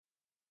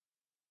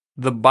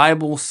the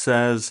Bible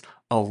says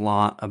a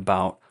lot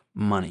about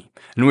money.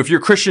 And if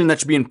you're a Christian, that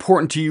should be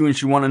important to you and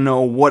you want to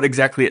know what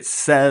exactly it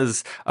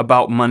says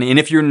about money. And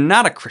if you're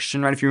not a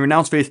Christian, right, if you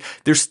renounce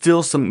faith, there's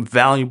still some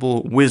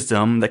valuable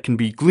wisdom that can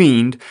be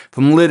gleaned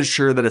from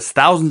literature that is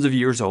thousands of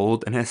years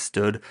old and has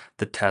stood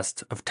the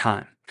test of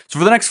time. So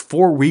for the next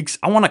 4 weeks,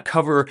 I want to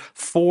cover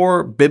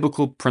 4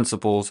 biblical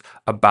principles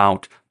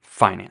about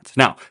finance.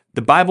 Now,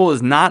 the Bible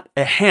is not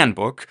a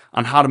handbook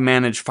on how to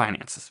manage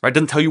finances, right? It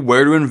doesn't tell you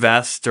where to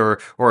invest or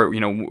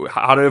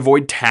how to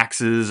avoid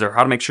taxes or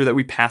how to make sure that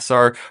we pass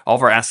all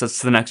of our assets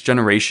to the next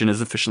generation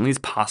as efficiently as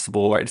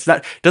possible, right?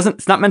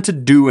 It's not meant to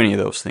do any of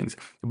those things,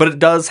 but it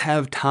does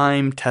have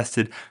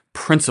time-tested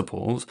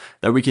principles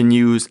that we can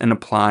use and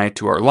apply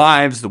to our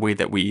lives, the way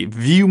that we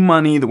view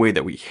money, the way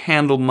that we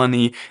handle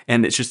money,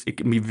 and it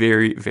can be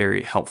very,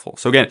 very helpful.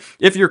 So again,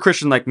 if you're a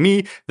Christian like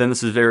me, then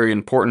this is very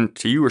important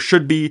to you or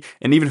should be.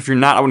 And even if you're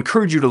not, I would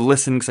encourage you to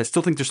listen because I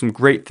still think there's some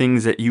great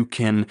things that you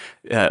can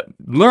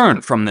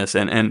learn from this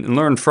and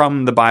learn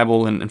from the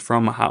Bible and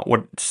from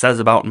what it says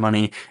about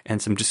money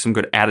and some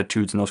good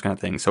attitudes and those kind of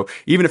things. So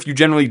even if you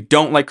generally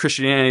don't like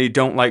Christianity,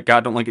 don't like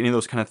God, don't like any of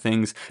those kind of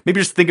things, maybe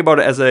just think about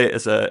it as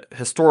a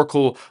historical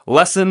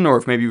lesson, or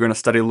if maybe you're going to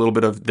study a little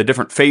bit of the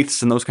different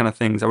faiths and those kind of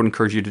things, I would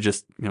encourage you to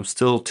just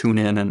still tune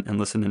in and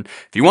listen. And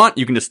if you want,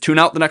 you can just tune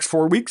out the next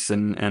 4 weeks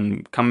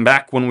and come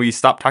back when we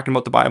stop talking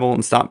about the Bible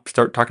and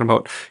start talking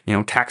about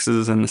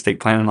taxes and estate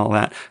planning and all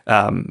that.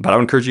 But I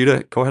would encourage you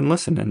to go ahead and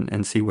listen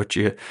and see what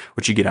you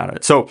get out of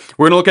it. So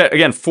we're going to look at,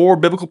 again, 4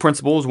 biblical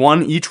principles,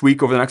 one each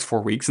week over the next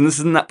 4 weeks. And this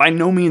is by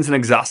no means an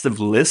exhaustive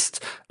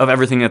list of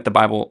everything that the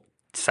Bible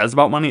says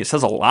about money. It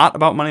says a lot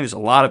about money. There's a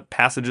lot of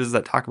passages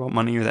that talk about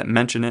money or that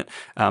mention it.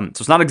 So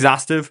it's not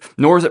exhaustive,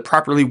 nor is it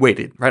properly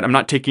weighted, right? I'm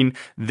not taking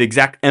the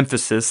exact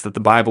emphasis that the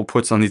Bible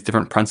puts on these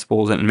different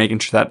principles and making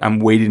sure that I'm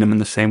weighting them in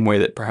the same way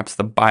that perhaps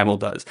the Bible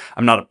does.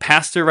 I'm not a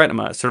pastor, right? I'm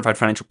a certified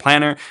financial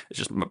planner.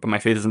 But my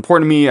faith is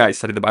important to me. I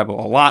study the Bible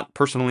a lot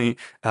personally.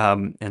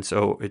 And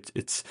so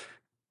it's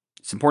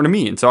important to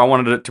me. And so I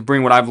wanted to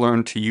bring what I've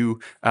learned to you.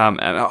 And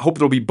I hope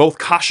it'll be both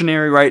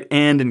cautionary, right,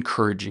 and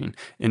encouraging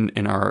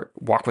in our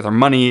walk with our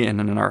money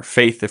and in our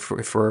faith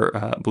if we're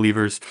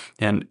believers.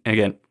 And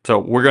again, so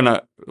we're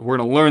gonna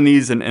learn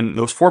these, and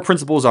those 4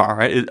 principles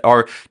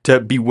are to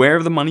beware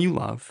of the money you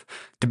love,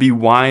 to be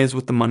wise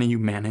with the money you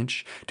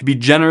manage, to be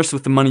generous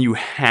with the money you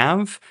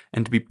have,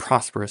 and to be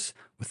prosperous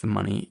with the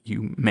money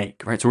you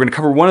make, right? So we're going to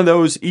cover one of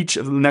those each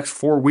of the next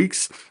 4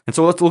 weeks. And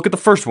so let's look at the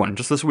first one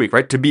just this week,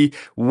 right? To be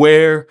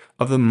aware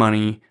of the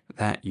money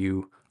that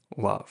you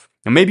love.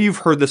 Now, maybe you've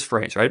heard this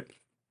phrase, right?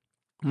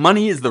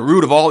 Money is the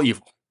root of all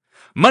evil.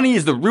 Money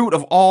is the root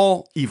of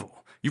all evil.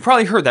 You've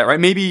probably heard that, right?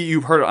 Maybe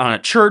you've heard it on a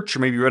church, or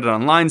maybe you read it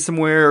online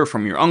somewhere, or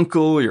from your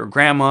uncle or your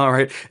grandma,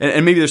 right?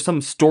 And maybe there's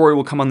some story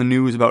will come on the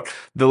news about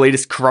the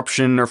latest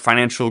corruption or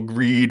financial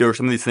greed or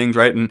some of these things,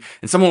 right? And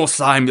someone will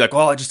sigh and be like,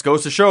 well, it just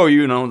goes to show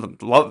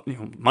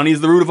money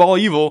is the root of all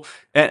evil.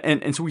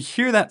 And so we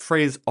hear that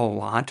phrase a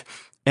lot.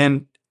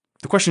 And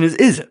the question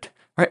is it,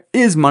 right?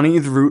 Is money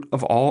the root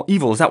of all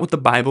evil? Is that what the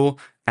Bible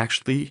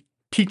actually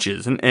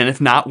teaches? And if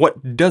not,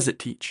 what does it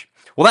teach?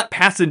 Well, that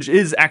passage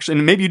is actually,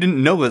 and maybe you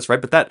didn't know this,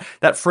 right? But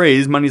that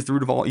phrase, money is the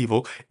root of all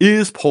evil,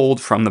 is pulled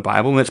from the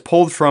Bible, and it's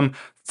pulled from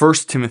 1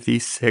 Timothy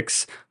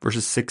 6,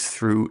 verses 6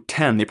 through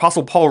 10. The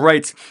Apostle Paul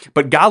writes,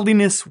 "But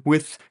godliness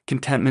with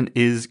contentment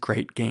is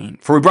great gain.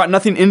 For we brought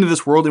nothing into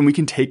this world, and we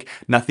can take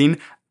nothing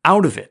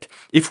out of it.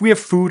 If we have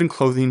food and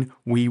clothing,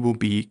 we will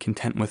be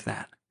content with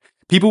that."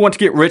 People who want to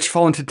get rich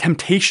fall into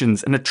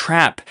temptations and a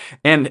trap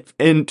and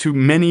into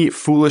many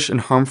foolish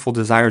and harmful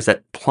desires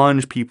that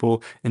plunge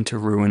people into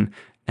ruin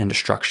and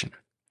destruction.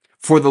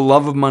 For the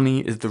love of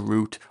money is the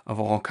root of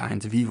all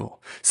kinds of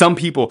evil. Some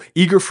people,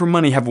 eager for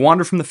money, have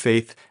wandered from the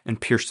faith and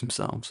pierced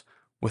themselves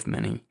with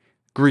many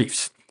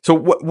griefs. So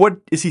what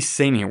is he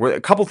saying here? Well, a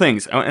couple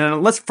things.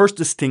 And let's first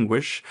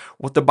distinguish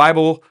what the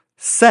Bible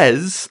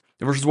says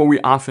versus what we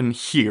often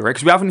hear, right?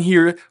 Because we often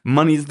hear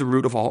money is the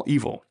root of all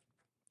evil.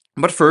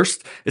 But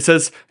first, it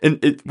says,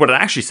 what it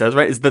actually says,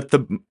 right, is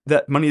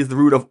that money is the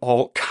root of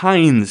all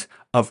kinds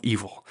of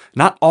evil,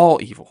 not all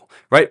evil,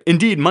 right?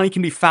 Indeed, money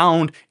can be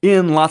found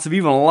in lots of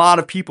evil. And a lot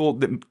of people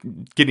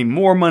getting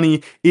more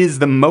money is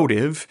the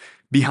motive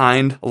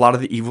behind a lot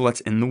of the evil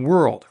that's in the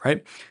world,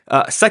 right?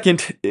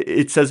 Second,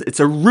 it says it's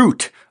a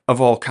root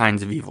of all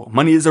kinds of evil.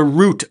 Money is a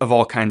root of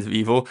all kinds of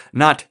evil,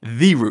 not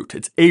the root.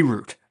 It's a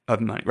root of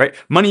money, right?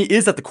 Money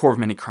is at the core of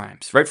many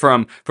crimes, right?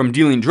 From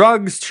dealing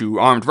drugs to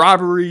armed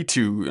robbery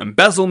to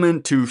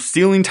embezzlement to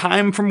stealing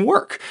time from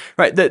work,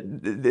 right? That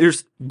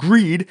there's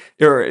greed,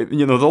 or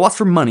the lust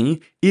for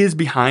money is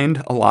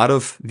behind a lot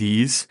of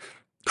these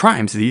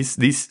crimes,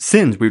 these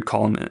sins we would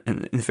call them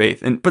in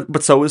faith,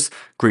 but so is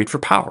greed for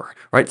power,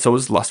 right? So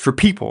is lust for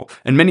people,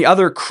 and many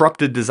other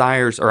corrupted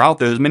desires are out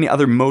there. There's many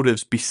other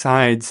motives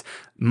besides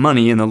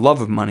money and the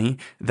love of money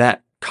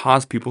that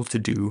cause people to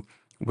do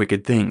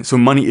wicked things. So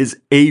money is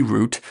a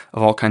root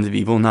of all kinds of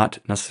evil, not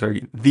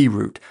necessarily the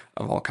root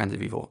of all kinds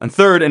of evil. And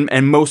third,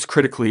 and most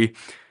critically,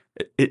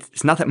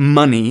 it's not that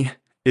money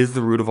is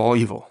the root of all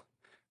evil.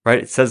 right?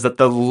 It says that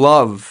the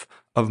love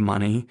of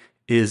money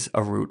is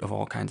a root of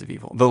all kinds of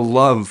evil. The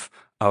love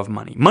of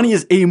money. Money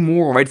is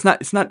amoral, right?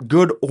 It's not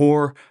good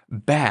or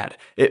bad.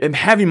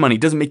 Having money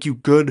doesn't make you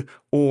good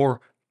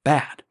or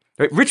bad,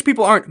 right? Rich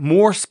people aren't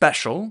more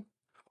special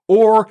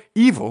or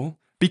evil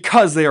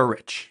because they are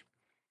rich,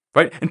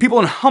 right? And people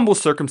in humble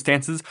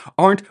circumstances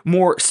aren't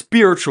more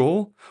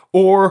spiritual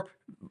or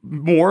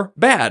more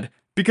bad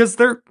because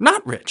they're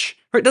not rich,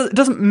 right? It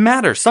doesn't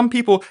matter. Some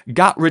people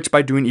got rich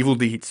by doing evil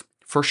deeds,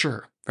 for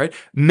sure, right?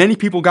 Many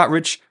people got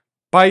rich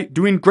by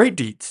doing great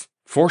deeds,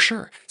 for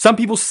sure. Some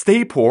people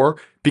stay poor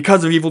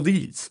because of evil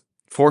deeds,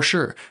 for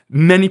sure.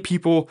 Many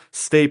people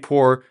stay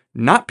poor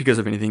not because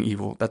of anything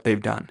evil that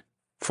they've done,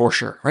 for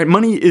sure, right?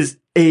 Money is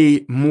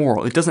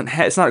amoral.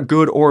 It's not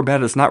good or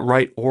bad. It's not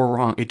right or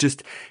wrong. It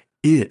just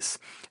is.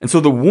 And so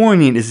the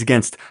warning is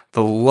against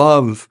the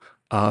love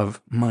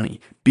of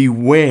money.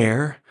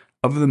 Beware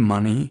of the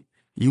money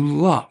you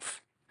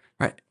love,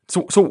 right?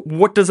 So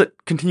what does it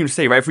continue to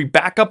say, right? If we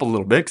back up a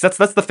little bit, because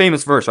that's the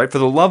famous verse, right? For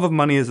the love of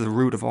money is the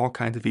root of all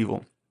kinds of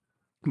evil.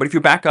 But if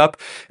you back up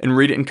and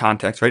read it in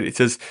context, right? It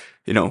says,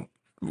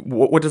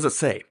 what does it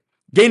say?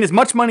 Gain as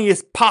much money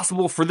as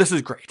possible, for this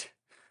is great.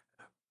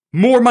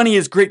 More money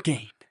is great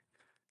gain.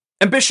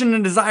 Ambition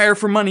and desire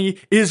for money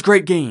is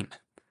great gain.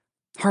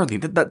 Hardly.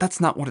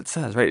 That's not what it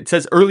says, right? It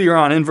says earlier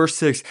on in verse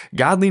 6,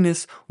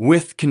 godliness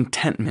with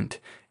contentment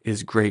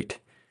is great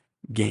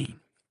gain.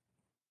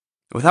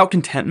 Without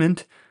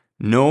contentment,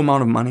 no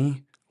amount of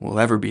money will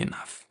ever be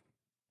enough.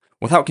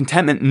 Without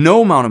contentment,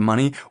 no amount of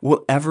money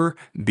will ever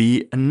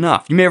be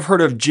enough. You may have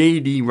heard of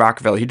J.D.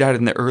 Rockefeller. He died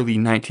in the early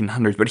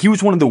 1900s, but he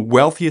was one of the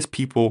wealthiest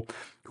people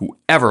who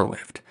ever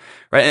lived,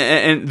 right?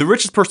 And the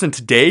richest person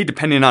today,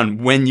 depending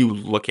on when you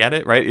look at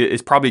it, right,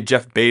 is probably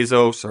Jeff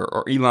Bezos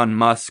or Elon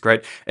Musk,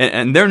 right?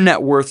 And their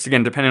net worths,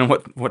 again, depending on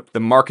what the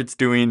market's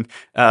doing,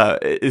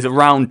 is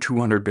around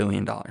 $200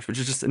 billion, which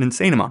is just an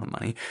insane amount of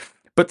money.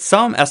 But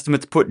some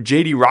estimates put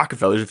J.D.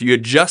 Rockefeller, if you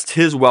adjust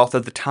his wealth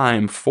at the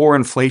time for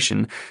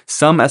inflation,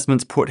 some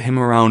estimates put him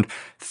around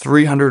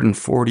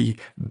 $340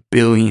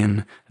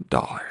 billion.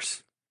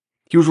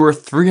 He was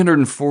worth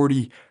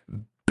 $340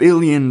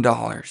 billion.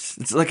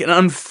 It's like an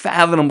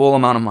unfathomable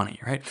amount of money,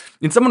 right?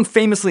 And someone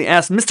famously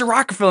asked, Mr.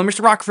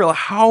 Rockefeller,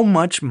 how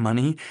much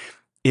money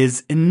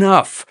is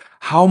enough?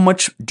 How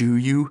much do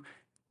you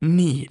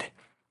need?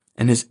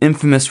 And his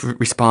infamous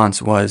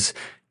response was,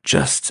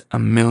 just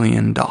 $1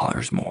 million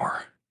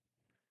more.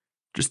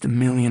 Just $1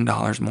 million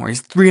more.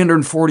 He's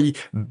 $340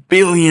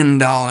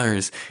 billion,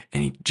 and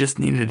he just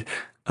needed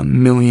 $1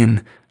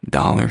 million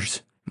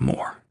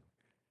more.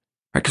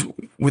 Right? Because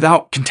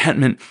without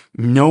contentment,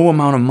 no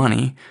amount of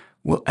money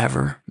will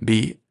ever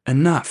be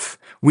enough.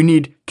 We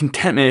need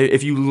contentment.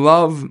 If you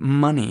love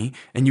money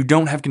and you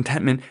don't have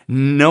contentment,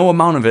 no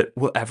amount of it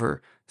will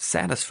ever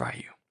satisfy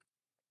you.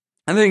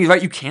 And the thing is,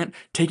 right, you can't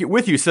take it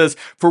with you. It says,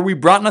 for we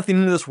brought nothing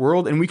into this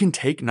world and we can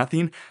take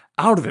nothing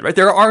out of it, right?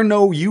 There are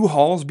no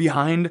U-Hauls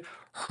behind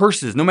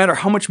hearses. No matter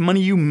how much money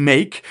you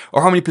make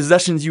or how many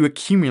possessions you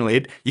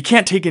accumulate, you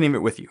can't take any of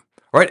it with you,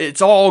 right?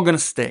 It's all going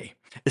to stay.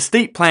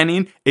 Estate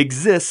planning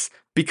exists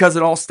because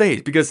it all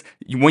stays. Because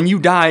when you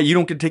die, you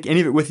don't get to take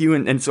any of it with you,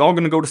 and it's all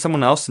going to go to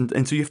someone else.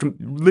 And so you have to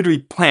literally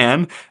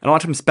plan and a lot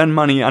of times spend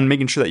money on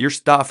making sure that your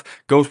stuff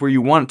goes where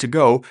you want it to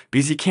go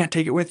because you can't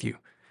take it with you.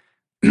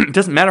 It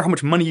doesn't matter how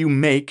much money you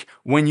make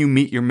when you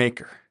meet your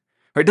maker.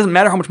 Right? It doesn't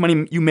matter how much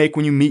money you make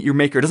when you meet your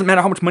maker. It doesn't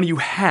matter how much money you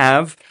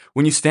have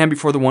when you stand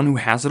before the one who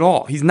has it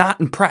all. He's not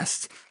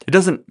impressed. It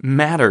doesn't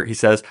matter, he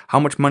says, how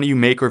much money you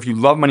make, or if you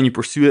love money and you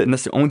pursue it and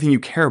that's the only thing you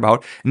care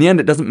about. In the end,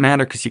 it doesn't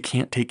matter because you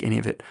can't take any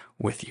of it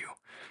with you.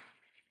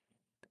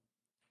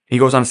 He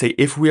goes on to say,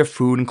 if we have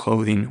food and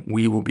clothing,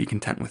 we will be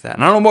content with that.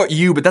 And I don't know about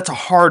you, but that's a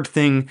hard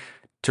thing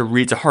to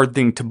read. It's a hard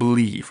thing to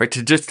believe, right?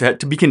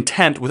 To be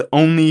content with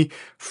only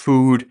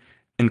food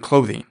and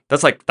clothing.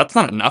 That's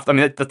not enough. I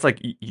mean, that's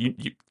like,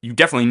 you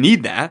definitely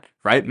need that,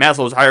 right?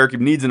 Maslow's hierarchy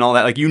of needs and all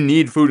that. Like, you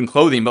need food and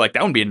clothing, but like,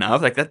 that wouldn't be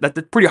enough. Like,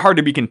 that's pretty hard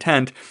to be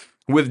content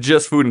with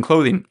just food and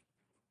clothing,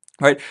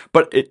 right?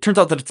 But it turns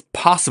out that it's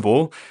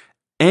possible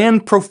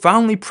and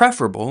profoundly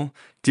preferable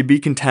to be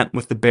content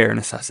with the bare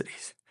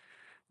necessities.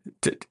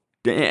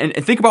 And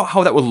think about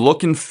how that would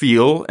look and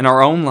feel in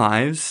our own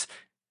lives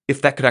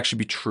if that could actually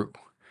be true,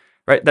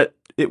 right?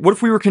 What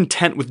if we were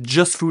content with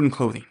just food and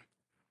clothing?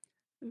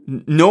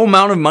 No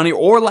amount of money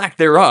or lack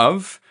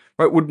thereof,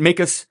 right, would make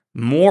us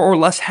more or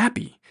less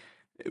happy.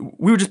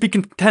 We would just be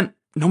content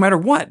no matter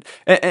what.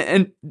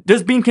 And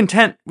does being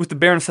content with the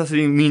bare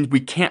necessity mean we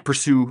can't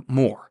pursue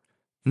more?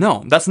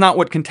 No, that's not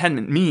what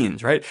contentment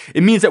means, right?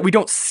 It means that we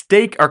don't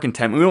stake our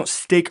contentment, we don't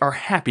stake our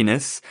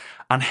happiness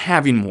on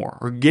having more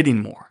or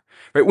getting more,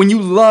 right? When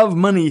you love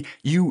money,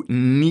 you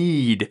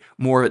need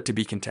more of it to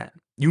be content.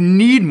 You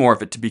need more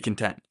of it to be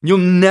content. You'll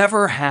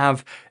never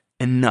have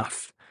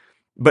enough.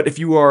 But if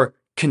you are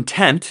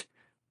content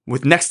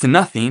with next to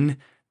nothing,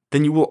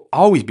 then you will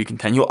always be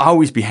content. You'll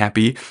always be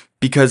happy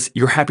because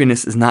your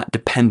happiness is not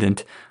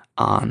dependent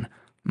on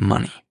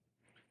money.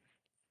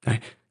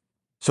 Right?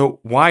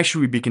 So why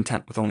should we be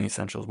content with only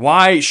essentials?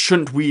 Why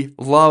shouldn't we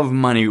love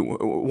money?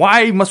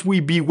 Why must we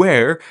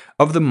beware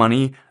of the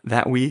money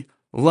that we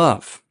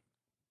love?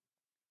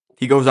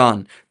 He goes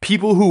on,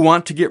 people who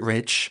want to get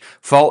rich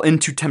fall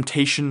into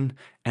temptation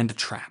and a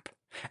trap,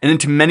 and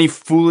into many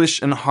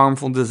foolish and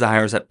harmful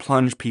desires that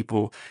plunge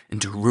people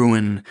into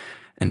ruin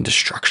and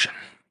destruction.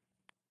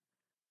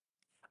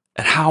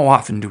 And how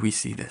often do we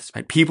see this,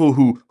 right? People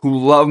who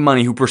love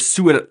money, who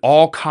pursue it at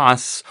all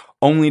costs,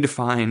 only to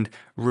find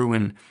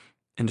ruin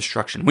and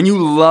destruction. When you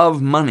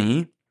love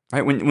money,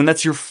 right? When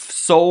that's your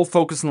sole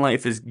focus in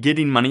life is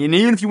getting money, and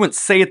even if you wouldn't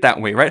say it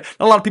that way, right?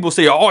 A lot of people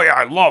say, "Oh yeah,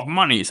 I love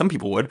money." Some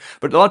people would,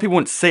 but a lot of people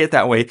wouldn't say it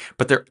that way.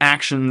 But their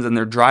actions and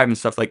their drive and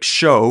stuff like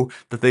show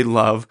that they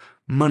love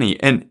money.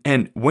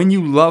 And when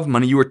you love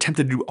money, you are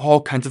tempted to do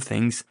all kinds of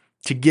things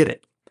to get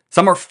it.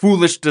 Some are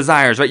foolish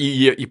desires, right?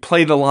 You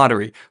play the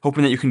lottery,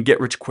 hoping that you can get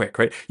rich quick,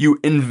 right? You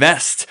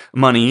invest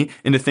money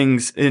into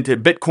things, into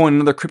Bitcoin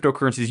and other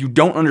cryptocurrencies you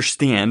don't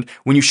understand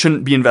when you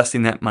shouldn't be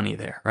investing that money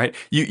there, right?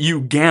 You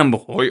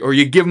gamble or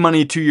you give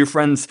money to your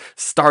friend's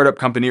startup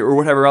company or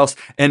whatever else,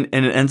 and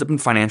it ends up in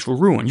financial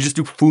ruin. You just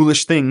do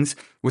foolish things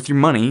with your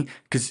money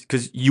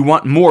because you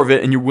want more of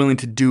it and you're willing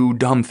to do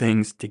dumb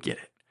things to get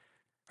it,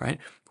 right?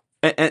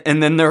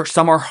 And then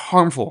some are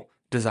harmful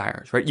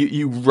desires, right?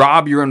 You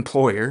rob your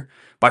employer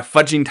by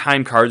fudging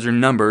time cards or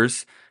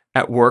numbers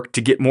at work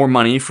to get more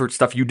money for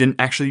stuff you didn't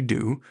actually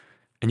do,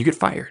 and you get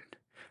fired,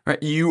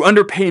 right? You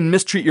underpay and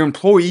mistreat your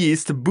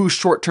employees to boost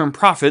short-term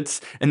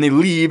profits, and they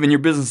leave and your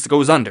business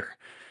goes under.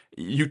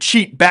 You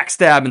cheat,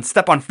 backstab, and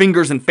step on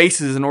fingers and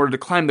faces in order to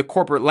climb the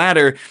corporate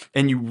ladder,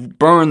 and you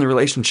burn the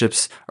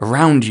relationships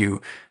around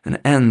you, and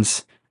it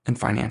ends in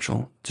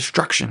financial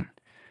destruction.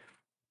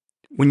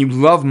 When you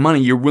love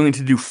money, you're willing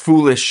to do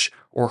foolish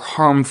or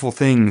harmful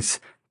things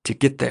to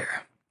get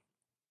there.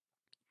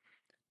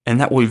 And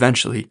that will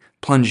eventually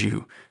plunge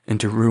you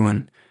into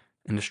ruin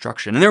and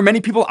destruction. And there are many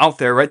people out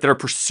there, right, that are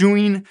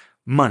pursuing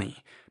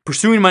money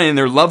and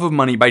their love of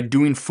money by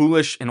doing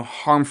foolish and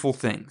harmful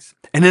things.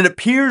 And it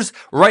appears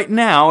right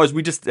now,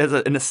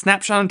 in a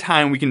snapshot in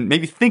time, we can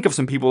maybe think of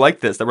some people like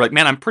this that we're like,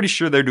 man, I'm pretty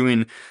sure they're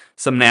doing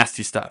some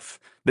nasty stuff.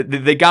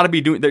 They got to be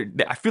doing.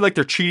 I feel like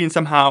they're cheating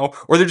somehow,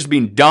 or they're just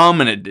being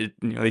dumb, and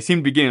they seem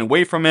to be getting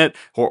away from it,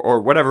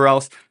 or whatever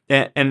else.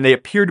 And they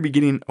appear to be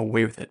getting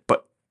away with it,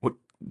 but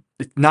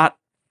it's not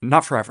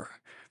forever,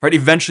 right?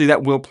 Eventually,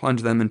 that will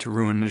plunge them into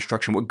ruin and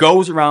destruction. What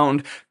goes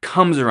around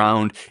comes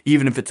around,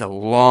 even if it's a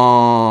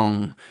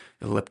long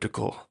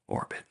elliptical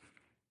orbit,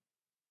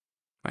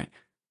 right?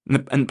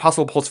 And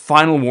Apostle Paul's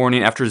final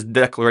warning after his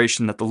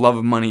declaration that the love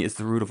of money is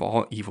the root of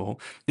all evil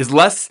is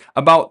less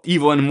about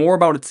evil and more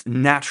about its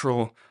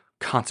natural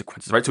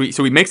consequences, right?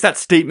 So he makes that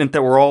statement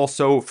that we're all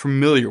so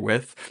familiar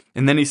with,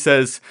 and then he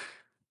says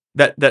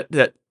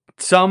that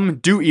some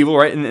do evil,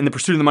 right, in the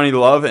pursuit of the money they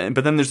love,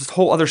 but then there's this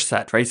whole other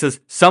set, right? He says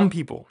some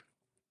people,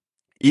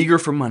 eager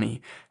for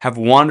money, have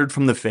wandered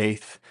from the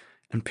faith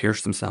and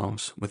pierced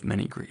themselves with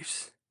many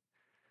griefs.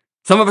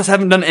 Some of us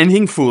haven't done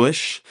anything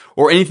foolish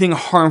or anything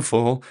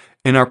harmful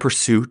in our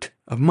pursuit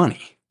of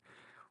money.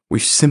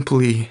 We've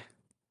simply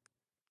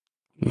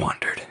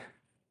wandered.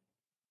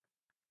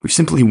 We've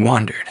simply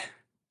wandered.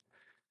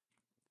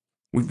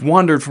 We've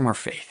wandered from our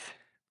faith.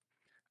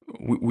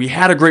 We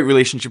had a great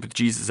relationship with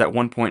Jesus at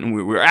one point, and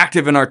we were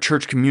active in our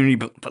church community,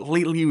 but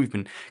lately we've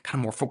been kind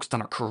of more focused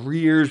on our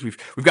careers.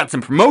 We've got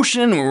some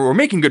promotion, we're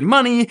making good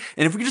money,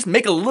 and if we could just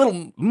make a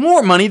little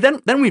more money,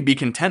 then we'd be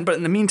content. But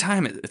in the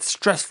meantime, it's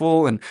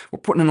stressful, and we're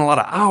putting in a lot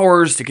of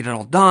hours to get it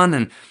all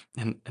done,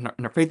 and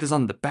our faith is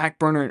on the back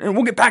burner, and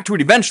we'll get back to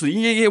it eventually.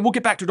 Yeah, we'll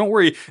get back to it. Don't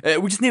worry.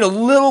 We just need a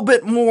little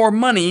bit more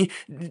money,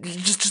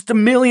 just $1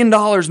 million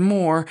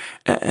more,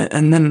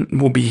 and then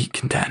we'll be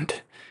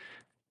content.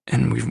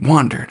 And we've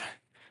wandered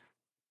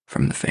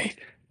from the faith.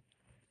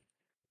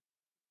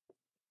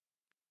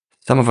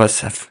 Some of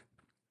us have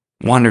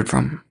wandered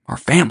from our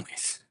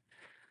families.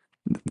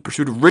 The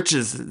pursuit of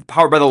riches,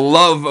 powered by the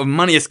love of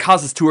money, has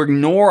caused us to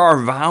ignore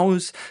our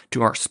vows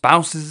to our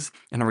spouses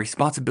and our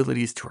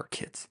responsibilities to our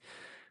kids.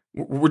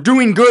 We're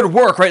doing good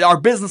work, right?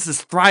 Our business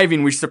is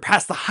thriving. We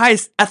surpass the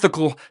highest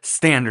ethical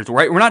standards,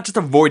 right? We're not just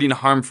avoiding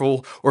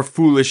harmful or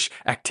foolish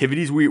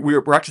activities.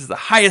 We're actually the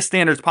highest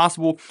standards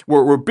possible.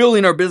 We're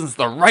building our business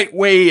the right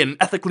way and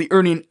ethically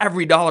earning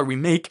every dollar we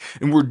make.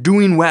 And we're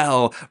doing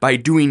well by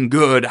doing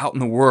good out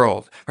in the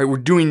world, right? We're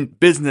doing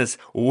business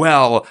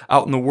well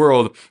out in the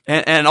world.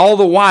 And all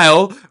the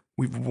while,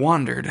 we've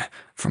wandered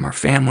from our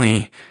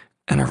family,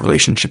 and our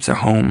relationships at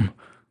home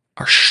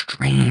are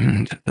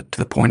strained to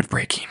the point of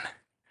breaking.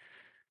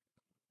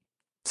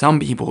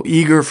 Some people,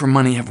 eager for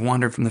money, have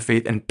wandered from the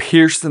faith and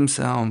pierced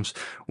themselves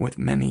with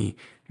many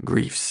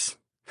griefs.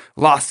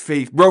 Lost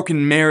faith,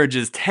 broken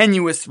marriages,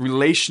 tenuous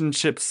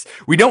relationships.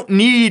 We don't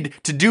need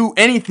to do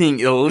anything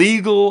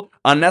illegal,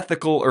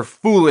 unethical, or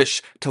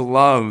foolish to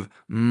love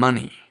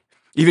money.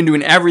 Even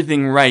doing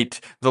everything right,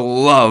 the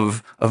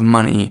love of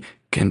money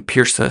can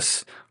pierce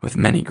us with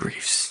many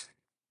griefs.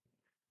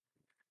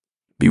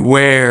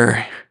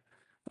 Beware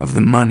of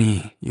the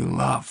money you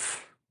love.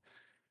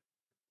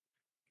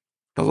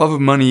 The love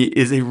of money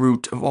is a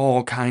root of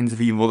all kinds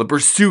of evil. The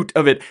pursuit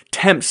of it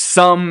tempts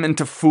some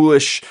into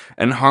foolish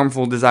and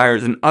harmful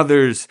desires, and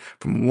others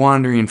from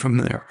wandering from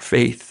their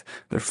faith,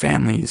 their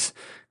families,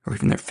 or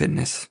even their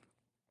fitness.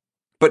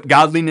 But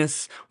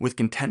godliness with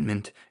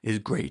contentment is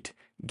great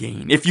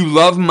gain. If you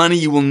love money,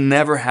 you will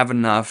never have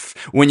enough.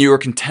 When you are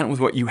content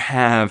with what you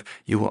have,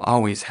 you will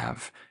always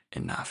have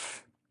enough.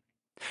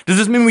 Does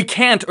this mean we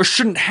can't or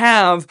shouldn't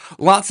have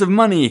lots of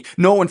money?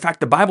 No, in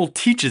fact, the Bible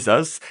teaches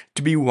us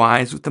to be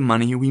wise with the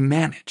money we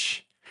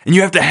manage. And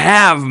you have to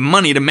have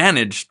money to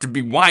manage to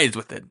be wise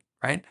with it,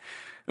 right?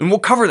 And we'll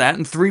cover that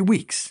in 3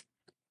 weeks.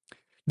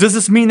 Does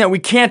this mean that we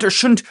can't or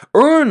shouldn't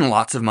earn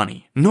lots of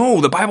money? No,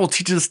 the Bible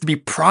teaches us to be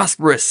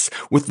prosperous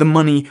with the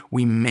money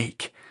we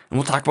make. And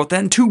we'll talk about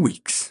that in 2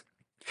 weeks.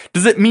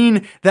 Does it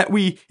mean that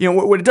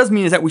what it does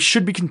mean is that we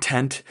should be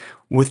content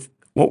with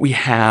what we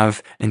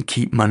have and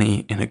keep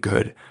money in a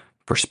good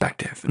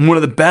perspective. And one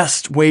of the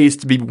best ways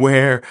to be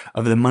aware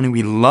of the money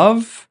we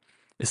love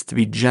is to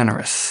be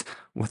generous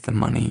with the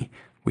money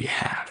we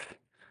have.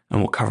 And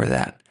we'll cover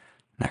that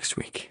next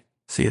week.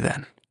 See you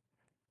then.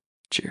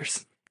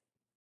 Cheers.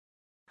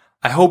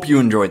 I hope you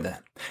enjoyed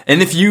that.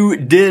 And if you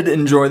did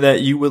enjoy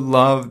that, you would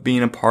love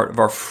being a part of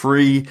our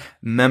free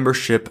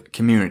membership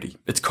community.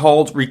 It's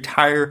called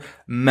Retire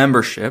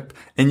Membership,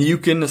 and you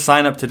can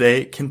sign up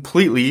today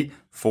completely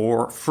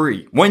for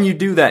free. When you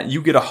do that,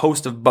 you get a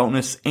host of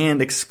bonus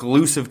and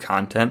exclusive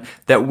content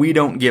that we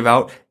don't give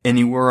out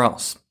anywhere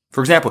else. For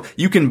example,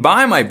 you can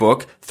buy my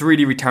book,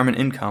 3D Retirement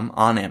Income,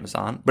 on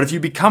Amazon, but if you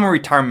become a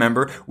Retire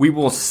member, we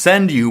will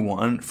send you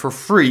one for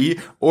free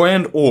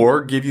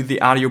or give you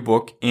the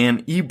audiobook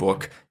and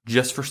ebook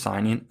just for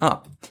signing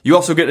up. You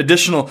also get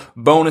additional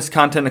bonus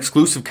content,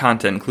 exclusive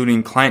content,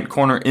 including Client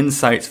Corner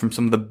insights from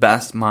some of the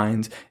best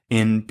minds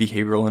in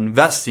behavioral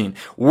investing,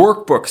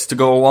 workbooks to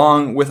go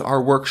along with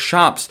our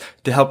workshops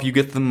to help you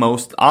get the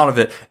most out of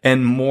it,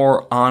 and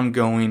more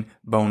ongoing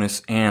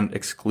bonus and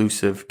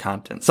exclusive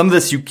content. Some of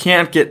this you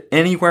can't get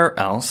anywhere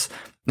else,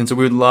 and so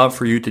we would love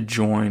for you to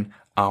join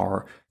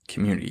our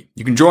community.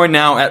 You can join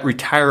now at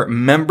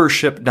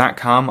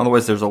retiremembership.com.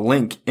 Otherwise, there's a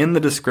link in the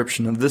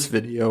description of this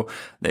video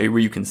where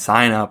you can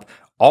sign up.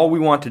 All we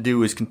want to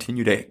do is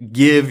continue to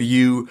give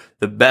you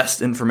the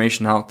best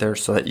information out there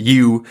so that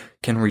you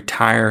can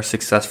retire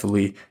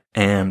successfully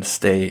and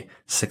stay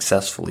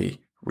successfully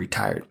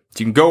retired. So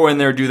you can go in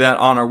there, do that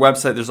on our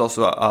website. There's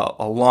also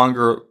a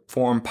longer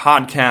form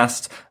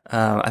podcast.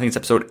 I think it's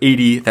episode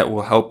 80 that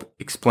will help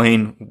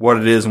explain what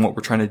it is and what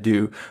we're trying to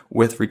do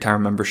with Retire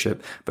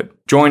Membership.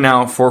 But join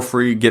now for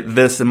free. Get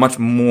this and much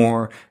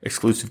more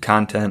exclusive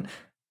content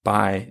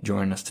by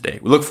joining us today.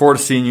 We look forward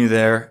to seeing you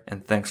there,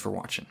 and thanks for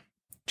watching.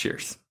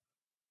 Cheers.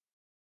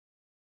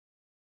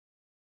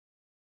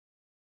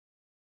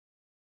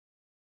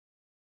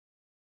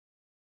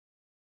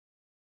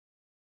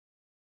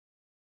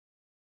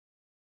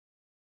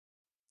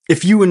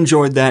 If you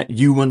enjoyed that,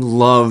 you would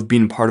love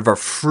being part of our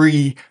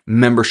free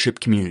membership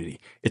community.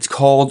 It's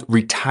called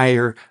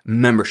Retire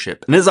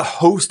Membership, and it has a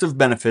host of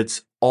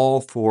benefits,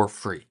 all for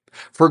free.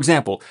 For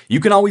example,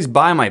 you can always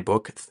buy my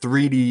book,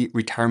 3D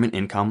Retirement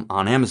Income,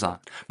 on Amazon.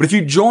 But if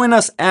you join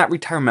us at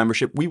Retire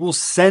Membership, we will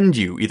send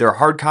you either a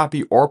hard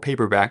copy or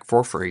paperback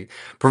for free,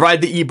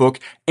 provide the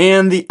ebook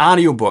and the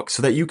audiobook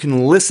so that you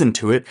can listen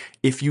to it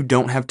if you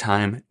don't have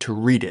time to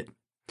read it.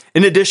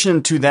 In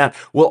addition to that,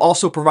 we'll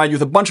also provide you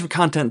with a bunch of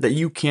content that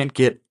you can't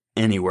get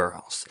anywhere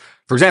else.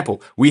 For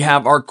example, we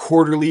have our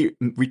quarterly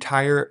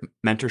Retire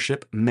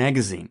Mentorship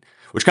magazine,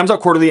 which comes out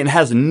quarterly and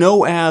has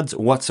no ads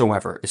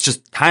whatsoever. It's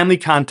just timely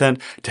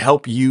content to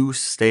help you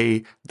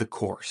stay the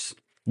course.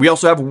 We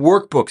also have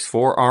workbooks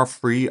for our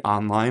free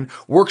online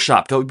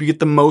workshop to help you get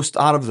the most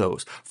out of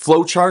those,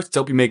 flowcharts to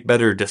help you make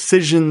better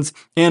decisions,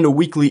 and a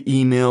weekly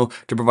email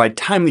to provide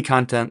timely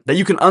content that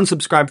you can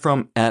unsubscribe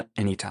from at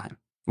any time.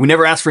 We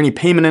never ask for any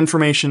payment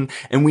information,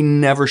 and we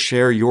never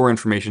share your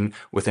information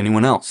with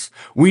anyone else.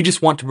 We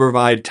just want to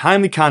provide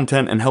timely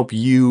content and help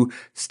you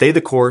stay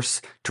the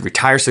course to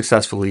retire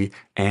successfully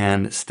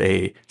and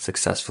stay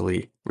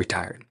successfully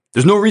retired.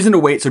 There's no reason to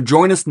wait, so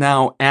join us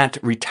now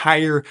at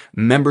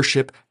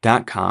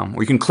retiremembership.com,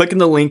 where you can click in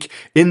the link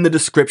in the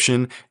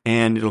description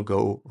and it'll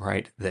go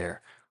right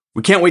there.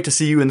 We can't wait to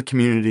see you in the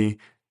community.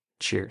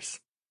 Cheers.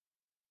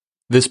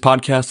 This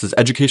podcast is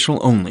educational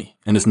only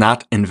and is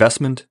not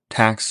investment,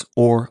 tax,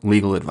 or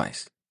legal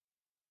advice.